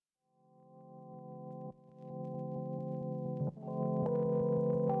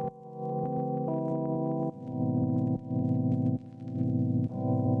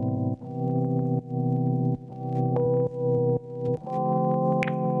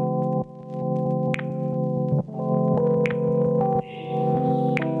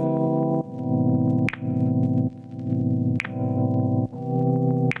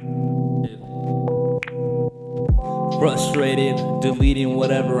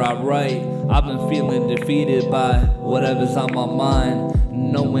whatever I write. I've been feeling defeated by whatever's on my mind.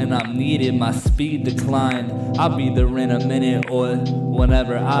 Knowing I'm needed, my speed declined. I'll be there in a minute or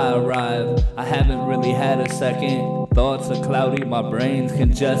whenever I arrive. I haven't really had a second. Thoughts are cloudy, my brain's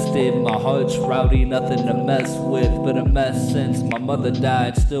congested, my heart's rowdy, nothing to mess with, but a mess since my mother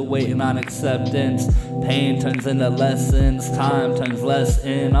died, still waiting on acceptance. Pain turns into lessons, time turns less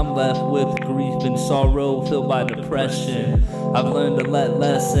in. I'm left with grief and sorrow filled by depression. I've learned to let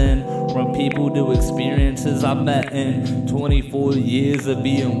lesson from people to experiences I met in 24 years of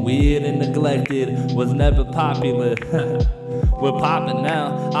being weird and neglected. Was never popular. We're popping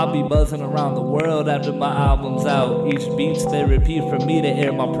now. I'll be buzzing around the world after my album's out. Each beat's therapy for me to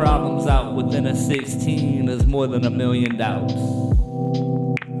air my problems out. Within a 16, there's more than $1 million. It's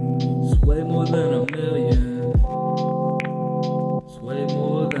way more than $1 million. It's way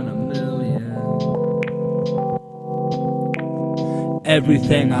more than $1 million.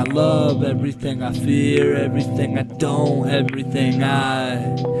 Everything I love, everything I fear, everything I don't, everything I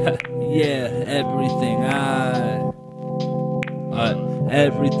yeah, everything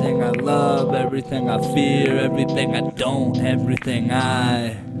everything I love, everything I fear, everything I don't, everything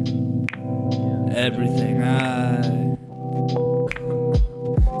I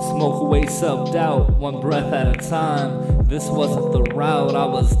smoke away self-doubt, one breath at a time. This wasn't the route I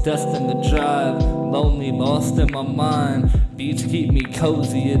was destined to drive. Lonely, lost in my mind. Beats keep me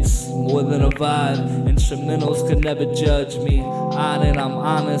cozy, it's more than a vibe. Instrumentals could never judge me. I'm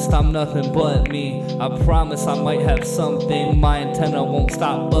honest, I'm nothing but me. I promise I might have something, my antenna won't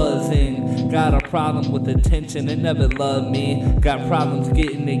stop buzzing. Got a problem with attention, it never loved me. Got problems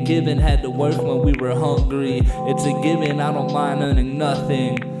getting it given, had to work when we were hungry. It's a given, I don't mind earning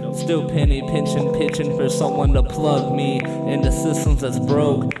nothing. Still penny pinching, pitching for someone to plug me into systems that's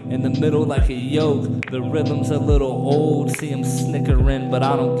broke. In the middle like a yoke, the rhythm's a little old. See him snickering, but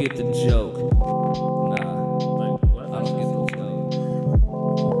I don't get the joke. Nah, I don't get the joke.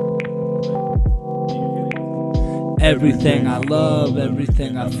 Everything I love,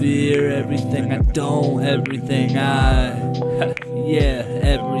 everything I fear, everything I don't, everything yeah,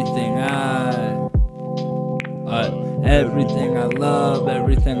 everything everything I love,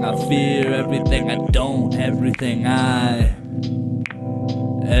 everything I fear, everything I don't,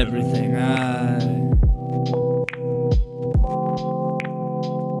 everything